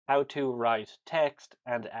how to write text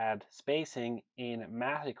and add spacing in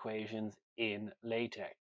math equations in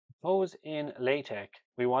LaTeX. Suppose in LaTeX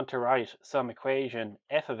we want to write some equation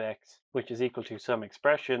f of x, which is equal to some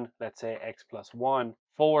expression, let's say x plus 1,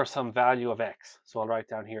 for some value of x. So I'll write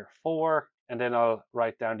down here 4, and then I'll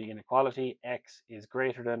write down the inequality x is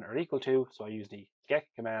greater than or equal to, so I use the get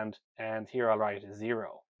command, and here I'll write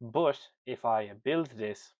 0. But if I build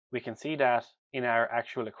this, we can see that in our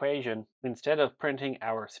actual equation, instead of printing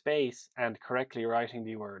our space and correctly writing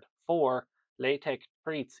the word 4, LaTeX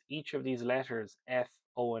treats each of these letters F,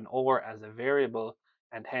 O, and or as a variable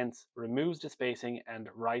and hence removes the spacing and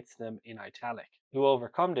writes them in italic. To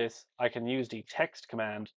overcome this, I can use the text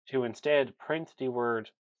command to instead print the word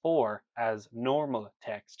 4 as normal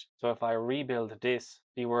text. So if I rebuild this,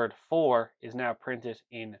 the word 4 is now printed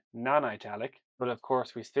in non-italic, but of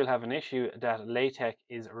course we still have an issue that LaTeX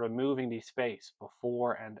is removing the space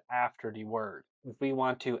before and after the word. If we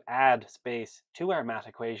want to add space to our math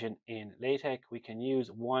equation in LaTeX, we can use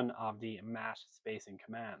one of the math spacing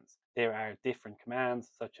commands. There are different commands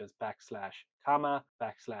such as backslash comma,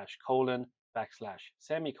 backslash colon, backslash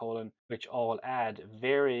semicolon, which all add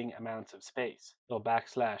varying amounts of space. So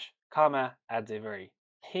backslash comma adds a very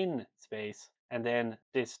thin space, and then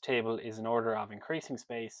this table is in order of increasing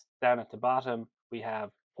space. Down at the bottom, we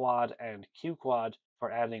have quad and q quad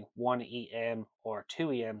for adding 1 em or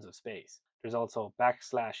 2 ems of space. There's also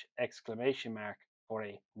backslash exclamation mark for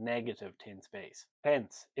a negative thin space.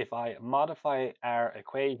 Hence, if I modify our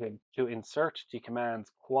equation to insert the commands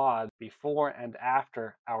quad before and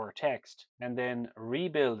after our text, and then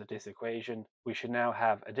rebuild this equation, we should now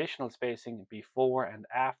have additional spacing before and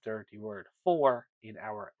after the word 4 in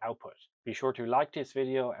our output. Be sure to like this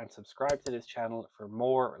video and subscribe to this channel for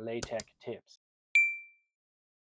more LaTeX tips.